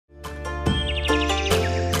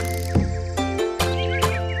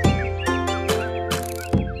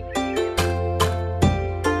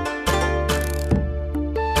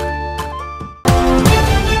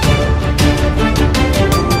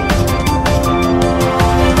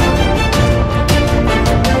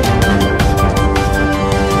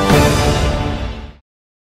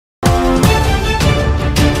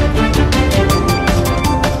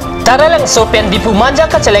sopen dipu manja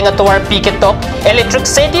ka celenga towar piketok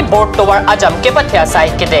electricity board towar ajam ke pathya sai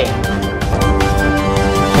kede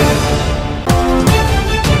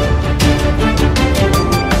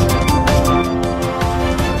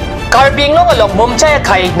Karbing long along mumchaya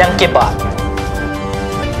khai nang ke ba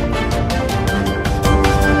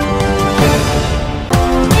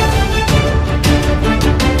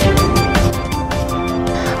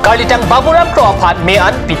Kalitang baburam kro aphat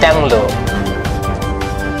mean pitang lo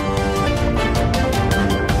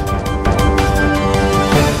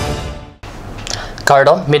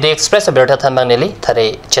Kardom MiD Express berta thambang nili thare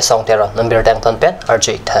chesong tero number tang ton pen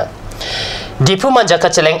arjui tha Dipu manja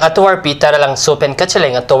kacheleng atwar pi taralang sopen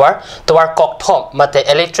kacheleng atwar kok thom mate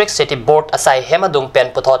electricity board asai hemadung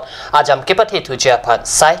pen puthot ajam kepathi thujia phan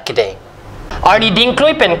sai kide Arni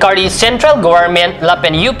dingklui pen kari central government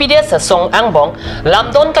lapen UPDS song angbong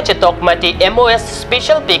lamdon kachetok mati MOS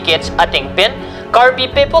special package ating pen Karbi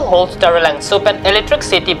people holds taralang sopen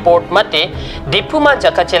electricity board mate dipu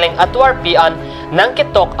manja kacheleng atwar pi an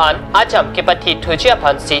nangketok an ajam kepathi thujia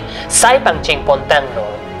phan si sai pangching pontang no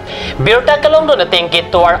Birta kalong do na tengki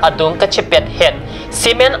tuar adung kachipet het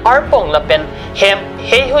Simen arpong lapen hem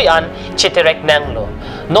hehuy an chiterek nanglo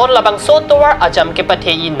Non labang so tuar ajam ke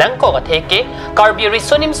pathei nangko katheke Karbi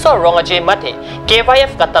risonim so rongaje mate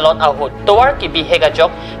KYF katalon ahut tuar ki bihega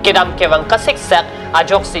jok Kedam kewang kasiksak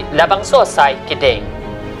ajok si labang so sai kideng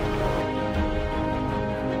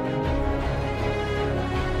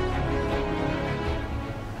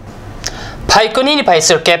Paikuni ni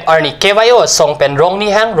paisir kep arni kewayo song pen rong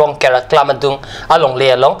ni hang rong kera klamadung along le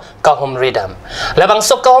along kahum ridam labang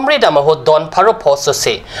sok kahum ridam ho don pharo phoso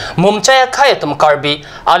se mumchaya khai tum karbi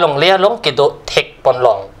along le along kedo thek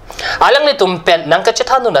ponlong alang le tum pen nangka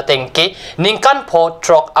chethanu na tengke ningkan pho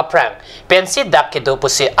trok aprang pen si dak kedo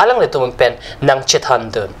pusi alang le tum pen nang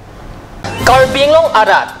chethan dun Karbing long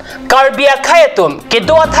arat Karbia khayatum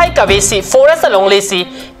kedo athai kavesi forest along lesi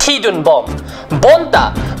thidun bom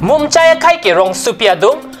bonta mumchaya khai ke rong supia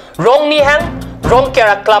dung rong ni hang rong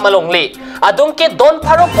kera klamalong le adung ke don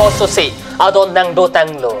pharo phoso se adon nang do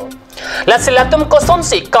tanglo lasilatum koson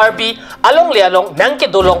si karbi along le along nang ke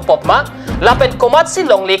dolong popma lapen komat si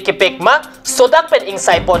long le ke pekma sodak pen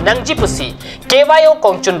ingsai pon nang jipusi kewayo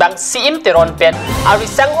kongchun bang siim teron pen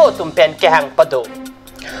arisang ho tum pen ke hang pado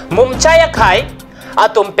mumchaya khai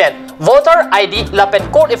atum pen voter ID lapen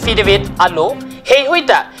court affidavit alo hei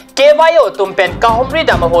huita kewayo tumpen kahomri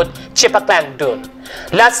damahut chipaklang dun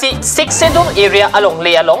lasi siksedum area along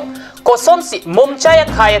le along koson si mumchaya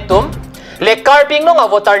khayatum le karbing nong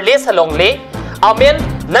voter les along le amen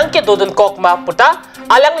nangke dodun kokma puta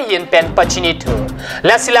alang yin pen pachini thu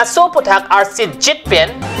lasila so puthak rc jit pen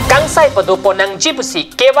kangsai padupo nang jibusi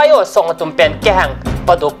kewayo songatum pen kehang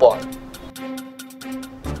padupo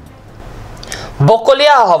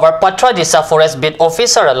Bokolia however Patra Disa Forest Bit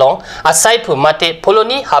Officer along aside pu mate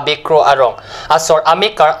Poloni Habekro arong asor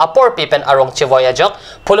amikar apor pipen arong chivoyajok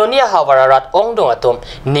Polonia hawararat ongdong atom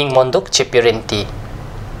ning monduk chipirinti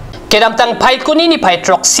Kedamtang paikuni ni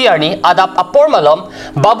paitrok siarni adap apor malom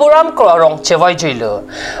Baburam kro arong chivoy juilo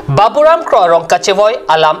Baburam kro arong kachivoy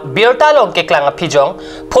alam birtalong keklang apijong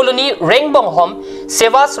Poloni rengbong hom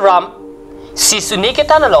Sevas Ram Sisu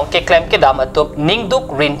Niketan along ke claim ke dam atop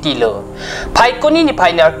ningduk rintilo Paikuni ni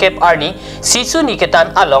pioneer kep arni Sisu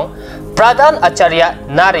Niketan along Pradhan Acharya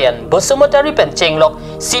Narayan Bosumotari pen chenglok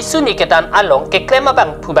Sisu Niketan along ke claim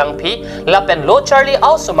abang pubang phi lapen lo Charlie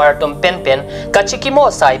au sumartum pen pen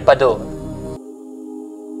kachikimo sai pado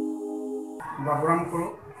Baburam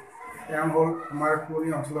kuru yang hol amar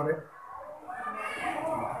puri অঞ্চলৰে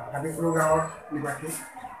হাবিপুৰ গাঁৱৰ নিবাসী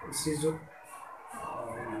শ্ৰীযুত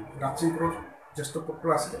ৰাজচিংপুৰৰ জ্যেষ্ঠ পুত্ৰ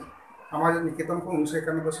আছিল আমাৰ নিকেতনখন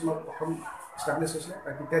 1991 চনত প্ৰথম establish হৈছিলে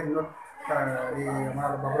তেতিয়া দিনত এই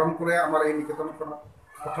আমাৰ বাবুৰামপুৰে আমাৰ এই নিকেতনখন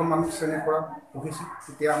প্ৰথম মানুহ শ্ৰেণীৰ পৰা পঢ়িছিল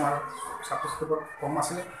তেতিয়া আমাৰ ছাত্ৰ ছাত্ৰীবোৰ কম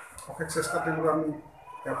আছিলে অশেষ চেষ্টা তেওঁলোক আমি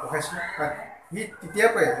পঢ়াইছিলোঁ সি তেতিয়াৰ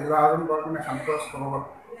পৰাই ল'ৰাজন বৰ মানে শান্ত স্বভাৱৰ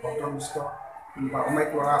ভদ্ৰনিষ্ঠ বা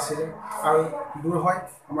অমায়িক ল'ৰা আছিলে আৰু দূৰ হয়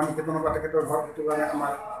আমাৰ নিকেতনৰ পৰা তেখেতৰ ঘৰ সেইটো কাৰণে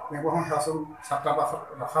আমাৰ নিৰ্বাহন শাসন ছাত্ৰাবাসত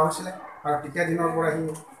ৰখা হৈছিলে আৰু তেতিয়া দিনৰ পৰা সি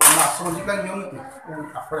আমাৰ আশ্ৰমৰ যিবিলাক নিয়ম নীতি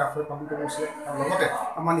আখৰে আখৰে পালন কৰিছিলে আৰু লগতে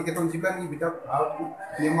আমাৰ নিকেতন যিবিলাক ভিতৰত ভাৰত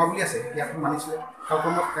নিয়মাৱলী আছে ইয়াক মানিছিলে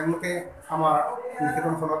কালক্ৰমত তেওঁলোকে আমাৰ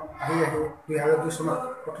নিকেতনখনত আহি 2002 চনত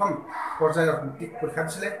প্ৰথম পৰ্যায়ৰ মেট্ৰিক পৰীক্ষা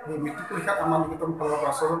দিছিলে সেই মেট্ৰিক পৰীক্ষাত আমাৰ নিকেতন ফালৰ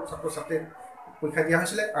পৰা 6জন ছাত্ৰ ছাত্ৰীৰ পৰীক্ষা দিয়া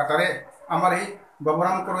হৈছিলে আৰু তাৰে আমাৰ এই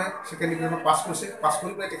বাবুৰাম কৰে সেকেন্ড ডিভিজনত পাছ কৰিছে পাছ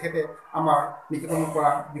কৰি পেলাই তেখেতে আমাৰ নিকেতনৰ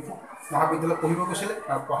পৰা বিফু মহাবিদ্যালয়ত পঢ়িব গৈছিলে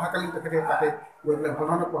আৰু পঢ়াকালীন তেখেতে তাতে গৈ পেলাই ভাল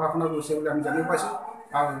ধৰণৰ পঢ়া শুনা কৰিছে বুলি আমি জানিব পাইছোঁ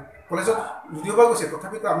আৰু কলেজত যদিওবা গৈছে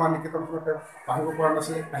তথাপিতো আমাৰ নিকেতনখনত পঢ়িব পৰা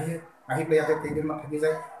নাছিলে আহি আহি পেলাই ইয়াতে কেইদিনমান থাকি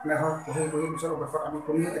যায় এনেধৰণৰ পঢ়ি পিছৰ অৱস্থাত আমি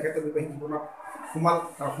কমিও তেখেতে বিবাহিক জীৱনত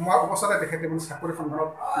সোমোৱাৰ অৱস্থাতে তেখেতে মানে চাকৰি সন্ধানত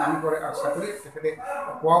নামি কৰে আৰু চাকৰি তেখেতে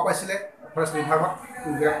পোৱাও পাইছিলে ফৰেষ্ট বিভাগত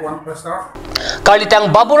grade 1 Forester Karlitang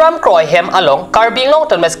Baburam Kroy Hem Along Karbi Long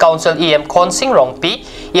Tanmes Council EM Khonsing Rongpi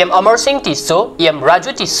EM Amar Singh Tiso EM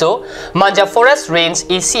Raju Tiso Manja Forest Range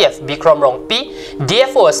ACF Bikram Rongpi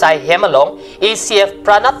DFO Sai Hem Along ACF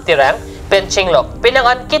Pranap Tirang Penchinglok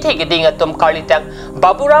Pinangan Kithi Giding Atum Karlitang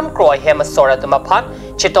Baburam Kroy Hem Sora Tumapan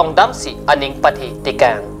Chitong Damsi Aning Pati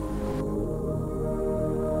Tikang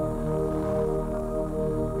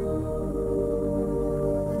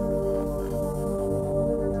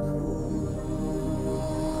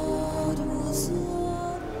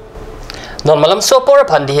Non malam sopor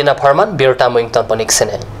pandihina Parman Birta Muington Ponik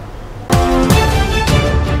Senen.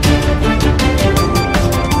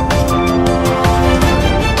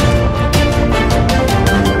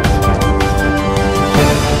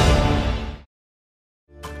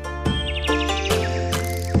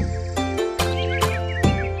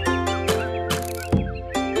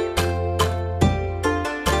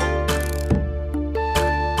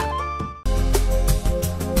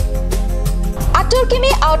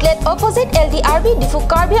 Turkimi outlet opposite LDRB Difu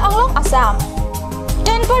Karbi Anglong, Assam.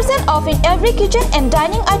 10% off in every kitchen and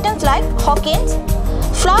dining items like Hawkins,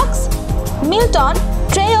 Flux, Milton,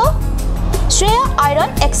 Treo, Shreya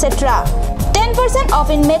Iron, etc. 10%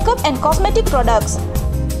 off in makeup and cosmetic products.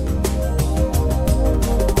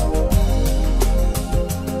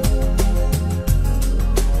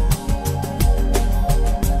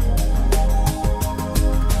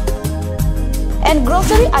 And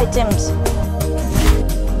grocery items.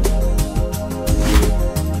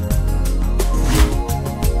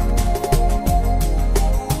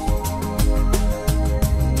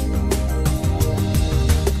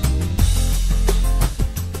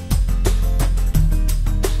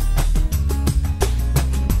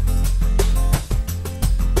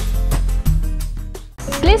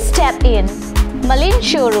 Please step in. Malin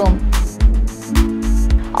Showroom.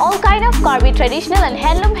 All kind of Karbi traditional and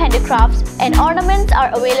handloom handicrafts and ornaments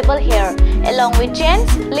are available here. Along with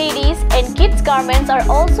gents, ladies and kids garments are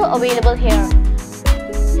also available here.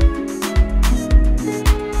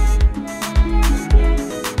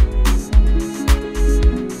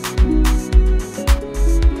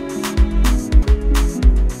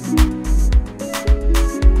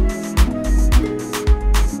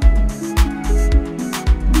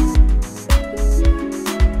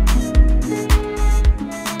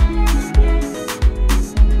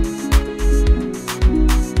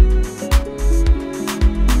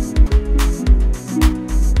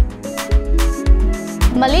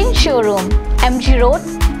 Malin Showroom, MG Road,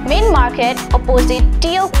 Main Market, opposite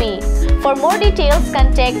TOP. For more details,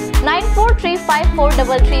 contact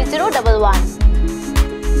 9435433011.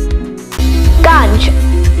 Ganj,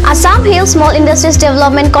 Assam Hill Small Industries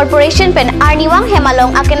Development Corporation pen Arniwang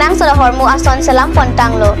Hemalong akenang sa hormu ason salam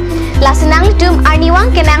pontanglo. Lasinang tum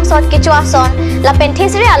Arniwang kenang sot kecho ason la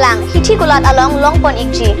penthesre alang hithi gulat along longpon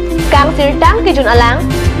ikji. Kang sirtang kijun alang,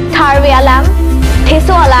 tharwe alang,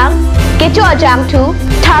 theso alang, kecho ajam tu,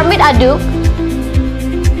 tharmit aduk,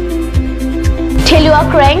 thelua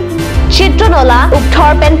kreng, chitronola,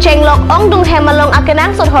 ukthor pen chenglok ongdung hemalong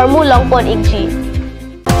akenang sot hormu longpon ikji.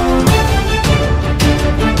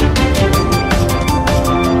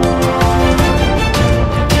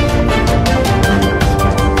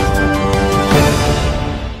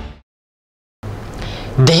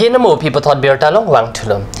 Dehinamo people thought beer talong wang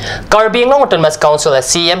tulum. Karbi Long Autonomous Council as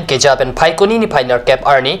CM Kejab and Paikuni ni Pioneer Cap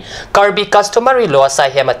Arni, Karbi customary law sa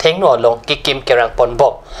hema tengno along kikim kerang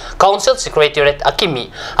ponbo. Council Secretariat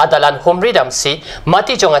Akimi, Adalan Home Redam si,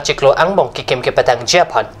 Mati Jonga Chiklo Angbong kikim kepatang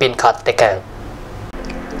Japan pin kat tekang.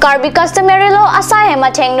 Karbi customary law asai hema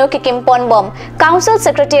tengno kikim ponbom. Council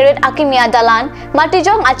Secretariat Akimia Dalan,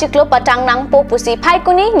 Matijong Achiklo Patang Nang Popusi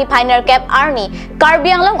Paikuni ni Pioneer Cap Arni, Karbi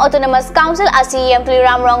Anglong Autonomous Council ASEM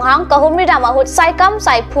Pliram Ronghang Kahumri Damahut Saikam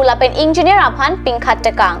Sai Pulapen Engineer Aphan Pingkhat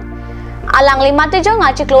Tekang. Alang li Matijong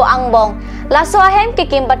Achiklo Angbong, Laso ahem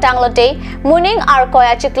kikim Patang Lote, Muning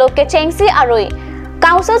Arkoya Chiklo Kechengsi Arui.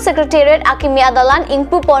 Council Secretariat Akimia Dalan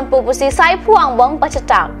Ingpupon Popusi Sai Pu Angbong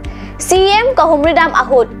Pachatang. CM Kahumridam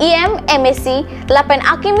Ahut, EM MSc, Lapen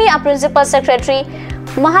Akimi a Principal Secretary,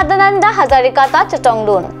 Mahadananda Hazarikata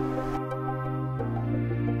Chatongdun.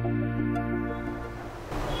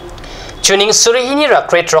 Tuning Surihini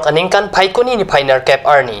Rakret Rock Aningkan Paikuni ni Pioneer Cap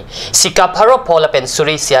Arni, Sikap Haro Polapen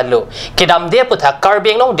Suri Sialu, Kidam de Puta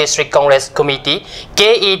Karbi Anglong District Congress Committee,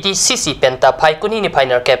 KADCC Penta Paikuni ni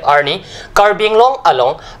Pioneer Cap Arni, Karbi Anglong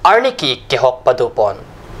Along, Arni Ki Kehok Padupon.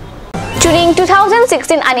 During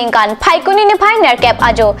 2016 aningkan Phaikuni ni phai nerkep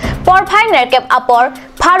ajo por phai nerkep apor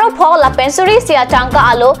pharo pho lapen suri sia tangka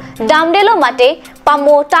alo damdelo mate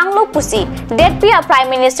pamu tanglo pusi detpia Prime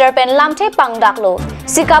Minister pen lamthe pangdaklo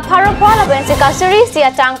sika pharo pho lapen sika suri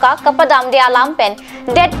sia tangka kapadam dia lampen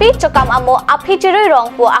detpi chokam amo aphitiri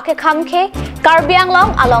rongpu ake khamkhe Karbi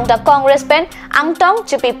Anglong along the Congress pen angtong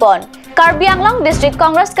chupipon Karbi Anglong District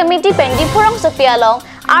Congress Committee pen dipurong Sophia long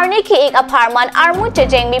Arni ki ik aparman armu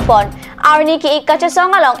chejeng mipon Arni ki ik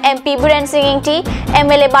kachasong along MP Buren Singh Ingti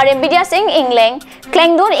MLA Barim Bidya Singh Ingleng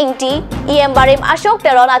Klengdun Ingti EM Barim Ashok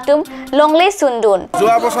Teron Atum Longle Sundun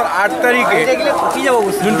যোৱা বছৰ 8 তাৰিখে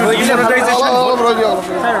যোনটো ডিমনিটাইজেশ্যন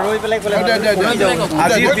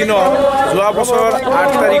আজিৰ দিনত যোৱা বছৰ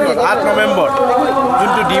 8 তাৰিখত 8 নৱেম্বৰ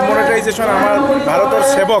যোনটো ডিমনিটাইজেশ্যন আমাৰ ভাৰতৰ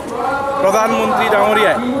সেৱক প্ৰধানমন্ত্ৰী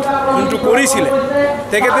ডাঙৰীয়াই যোনটো কৰিছিলে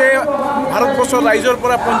তেখেতে ভাৰতবৰ্ষৰ ৰাইজৰ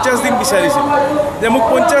পৰা 50 দিন বিচাৰিছিল যে মোক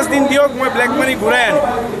 50 দিন দিয়ক মই ব্লেক মানি ঘূৰাই আনিম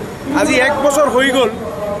আজি 1 বছৰ হৈ গ'ল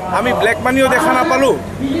আমি ব্লেক মানিও দেখা নাপালোঁ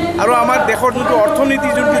আৰু আমাৰ দেশৰ যোনটো অৰ্থনীতি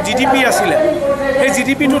যোনটো জিডিপি আছিলে সেই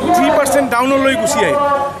জিডিপিটো 3% ডাউনলৈ গুচি আহিল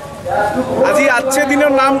আজি 8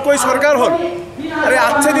 দিনৰ নাম কৈ চৰকাৰ হ'ল আৰে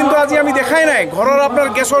 8 দিন তো আজি আমি দেখাই নাই ঘৰৰ আপোনাৰ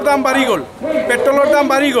গেছৰ দাম বাঢ়ি গ'ল পেট্ৰলৰ দাম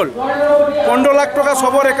বাঢ়ি গ'ল 15 লাখ টকা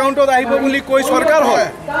সবৰ একাউণ্টত আহিব বুলি কৈ চৰকাৰ হ'ল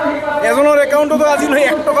এজনৰ একাউণ্টত আজিলৈ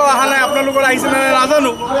 1 টকা অহা নাই আপোনালোকৰ আহিছে নে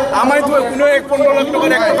নাজানো আমাৰতো কোনো 15 লাখ টকাৰ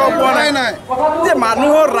 1 টকা পোৱা নাই যে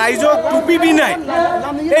মানুহৰ ৰাইজক টুপি বিনাই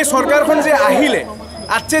এই চৰকাৰখন যে আহিলে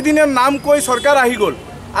 8 দিনৰ নাম কৈ চৰকাৰ আহি গ'ল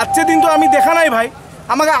 8 দিন তো আমি দেখা নাই ভাই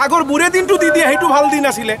আমাক আগৰ বুঢ়ে দিনটো দি দিয়ে সেইটো ভাল দিন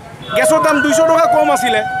আছিলে গেছৰ দাম 200 টকা কম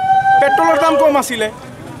আছিলে পেট্ৰলৰ দাম কম আছিলে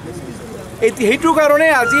এইটো কাৰণে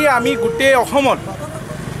আজি আমি গোটেই অসমত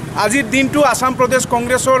আজিৰ দিনটো আসাম প্ৰদেশ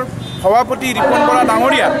কংগ্ৰেছৰ সভাপতি ৰিপন বৰা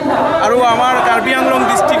ডাঙৰীয়া আৰু আমাৰ কাৰ্বি আংলং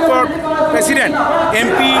ডিষ্ট্ৰিক্টৰ প্ৰেচিডেণ্ট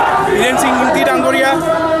MP বীৰেন সিং ইংতি ডাঙৰীয়া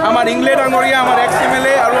আমাৰ ইংলে ডাঙৰীয়া আমাৰ এক্স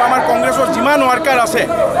MLA আৰু আমাৰ কংগ্ৰেছৰ যিমান ৱাৰ্কাৰ আছে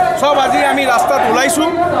সব আজি আমি ৰাস্তাত ওলাইছোঁ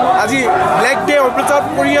আজি ব্লেক ডে অবজাৰ্ভ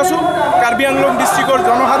কৰি আছোঁ কাৰ্বি আংলং ডিষ্ট্ৰিক্টৰ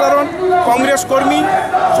জনসাধাৰণ কংগ্ৰেছ কৰ্মী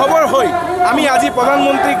খবৰ হৈ আমি আজি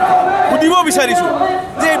প্ৰধানমন্ত্ৰীক সুধিব বিচাৰিছোঁ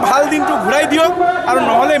যে ভাল দিনটো ঘূৰাই দিয়ক আৰু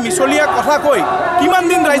নহ'লে মিছলীয়া কথা কৈ কিমান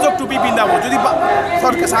দিন ৰাইজক টুপি পিন্ধাব যদি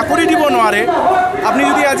চাকৰি দিব নোৱাৰে আপুনি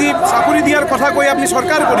যদি আজি চাকৰি দিয়াৰ কথা কৈ আপুনি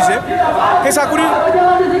চৰকাৰ কৰিছে সেই চাকৰি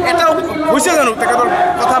এটা হৈছে জানো তেখেতৰ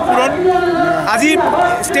কথা পূৰণ আজি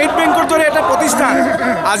ষ্টেট বেংকৰ দৰে এটা প্ৰতিষ্ঠান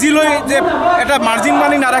আজিলৈ যে এটা মাৰ্জিন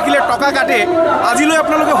মানি নাৰাখিলে টকা কাটে আজিলৈ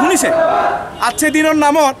আপোনালোকে শুনিছে 8 দিনৰ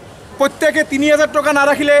নামত প্ৰত্যেকে 3000 টকা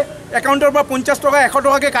নাৰাখিলে একাউণ্টৰ পৰা 50 টকা 100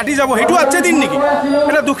 টকাকে কাটি যাব সেইটো 8 দিন নেকি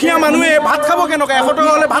এটা দুখীয়া মানুহে ভাত খাব কেনেকৈ 100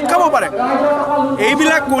 টকা হ'লে ভাত খাব পাৰে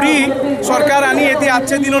এইবিলাক কৰি চৰকাৰ আনি এতিয়া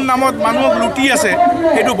 8 দিনৰ নামত মানুহক লুটি আছে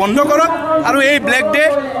সেইটো বন্ধ কৰক আৰু এই ব্লেক ডে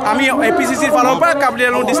আমি APCCৰ ফালৰ পৰা কাৰ্বি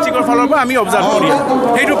আংলং ডিষ্ট্ৰিক্টৰ ফালৰ পৰা আমি অবজাৰ্ভ কৰি আছোঁ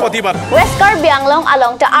সেইটো প্ৰতিবাদ West Karbi Anglong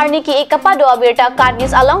along ta Arni ki ikapado abirta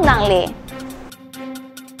Kadis along nangle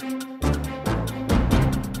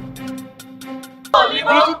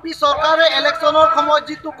BJP চৰকাৰে ইলেকশ্যনৰ সময়ত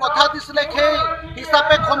যিটো কথা দিছিলে সেই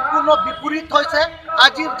হিচাপে সম্পূৰ্ণ বিপৰীত হৈছে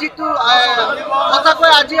আজিৰ যিটো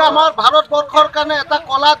সঁচাকৈ আজি আমাৰ ভাৰতবৰ্ষৰ কাৰণে এটা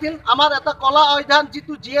কলা দিন আমাৰ এটা কলা অধ্যয়ন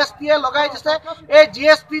যিটো GST লগাই দিছে এই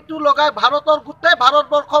GSTটো লগাই ভাৰতৰ গোটেই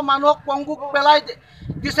ভাৰতবৰ্ষৰ মানুহক পংগুক পেলাই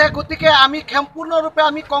দিছে গতিকে আমি সম্পূৰ্ণৰূপে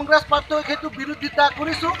আমি কংগ্ৰেছ পাৰ্টীয়ে সেইটো বিৰোধিতা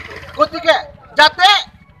কৰিছোঁ গতিকে যাতে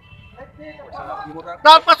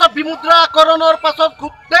তাৰ পাছত বিমুদ্ৰাকৰণৰ পাছত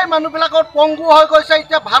গোটেই মানুহবিলাকৰ পংগু হৈ গৈছে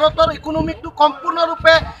এতিয়া ভাৰতৰ ইকনমিকটো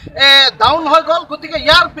সম্পূৰ্ণৰূপে ডাউন হৈ গ'ল গতিকে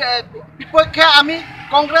ইয়াৰ বিপক্ষে আমি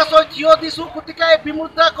কংগ্ৰেছৰ থিয় দিছোঁ গতিকে এই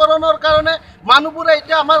বিমুদ্ৰাকৰণৰ কাৰণে মানুহবোৰে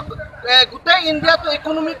এতিয়া আমাৰ গোটেই ইণ্ডিয়াটো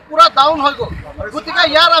ইকনমিক পুৰা ডাউন হৈ গ'ল গতিকে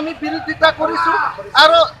ইয়াৰ আমি বিৰোধিতা কৰিছোঁ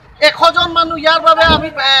আৰু 100 জন মানুহ ইয়াৰ বাবে আমি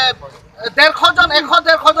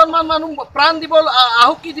 150 জন মানুহ প্ৰাণ দিব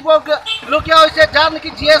আহুতি দিবলগীয়া হৈছে যাৰ নেকি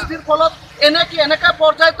GSTৰ ফলত এনেকা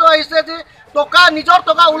পৰ্যায়ত আহিছে যে টকা নিজৰ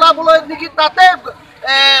টকা ওলাবলৈ নেকি তাতে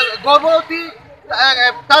গৰ্ভৱতী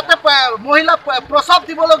তাতে মহিলা প্ৰসৱ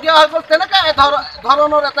দিবলগীয়া হৈ গ'ল তেনেকা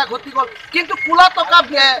ধৰণৰ এটা ঘটি গ'ল কিন্তু কোলা টকা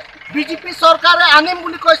বিজেপি চৰকাৰে আনিম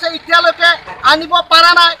বুলি কৈছে এতিয়ালৈকে আনিব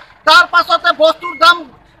পৰা নাই তাৰ পাছতে বস্তুৰ দাম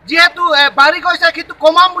যেহেতু বাঢ়ি গৈছে কিন্তু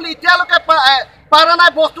কমাম বুলি এতিয়ালৈকে পাৰা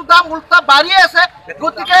নাই বস্তুৰ দাম উল্টা বাঢ়ি আছে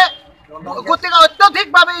গতিকে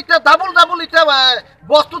অত্যধিকভাৱে এতিয়া ডাবল এতিয়া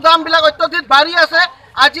বস্তুৰ দামবিলাক অত্যধিক বাঢ়ি আছে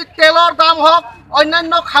আজি তেলৰ দাম হওক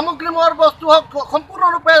অন্যান্য সামগ্ৰীৰ বস্তু হওক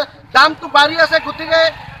সম্পূৰ্ণৰূপে দামটো বাঢ়ি আছে গতিকে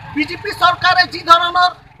বিজেপি চৰকাৰে যি ধৰণৰ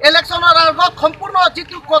ইলেকশ্যনৰ আগত সম্পূৰ্ণ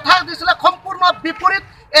যিটো কথা দিছিলে সম্পূৰ্ণ বিপৰীত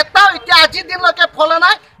এটাও এতিয়া আজিৰ দিনলৈকে ফলা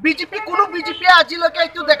নাই বিজেপি কোনো বিজেপিয়ে আজিলৈকে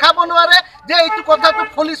এইটো দেখাব নোৱাৰে যে এইটো কথাটো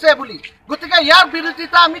ফলিছে বুলি গতিকে ইয়াৰ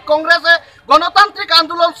বিৰোধিতা আমি কংগ্ৰেছে গণতান্ত্ৰিক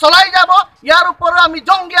আন্দোলন চলাই যাব ইয়াৰ ওপৰত আমি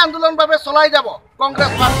জংগী আন্দোলন বাবে চলাই যাব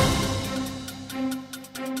Congress party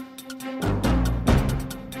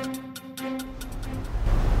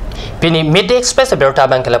Pini MiD Express berita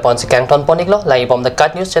bangkala ponsi kangton poniglo lai bom the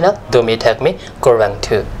cut news channel do me tag me korwang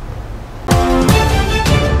 2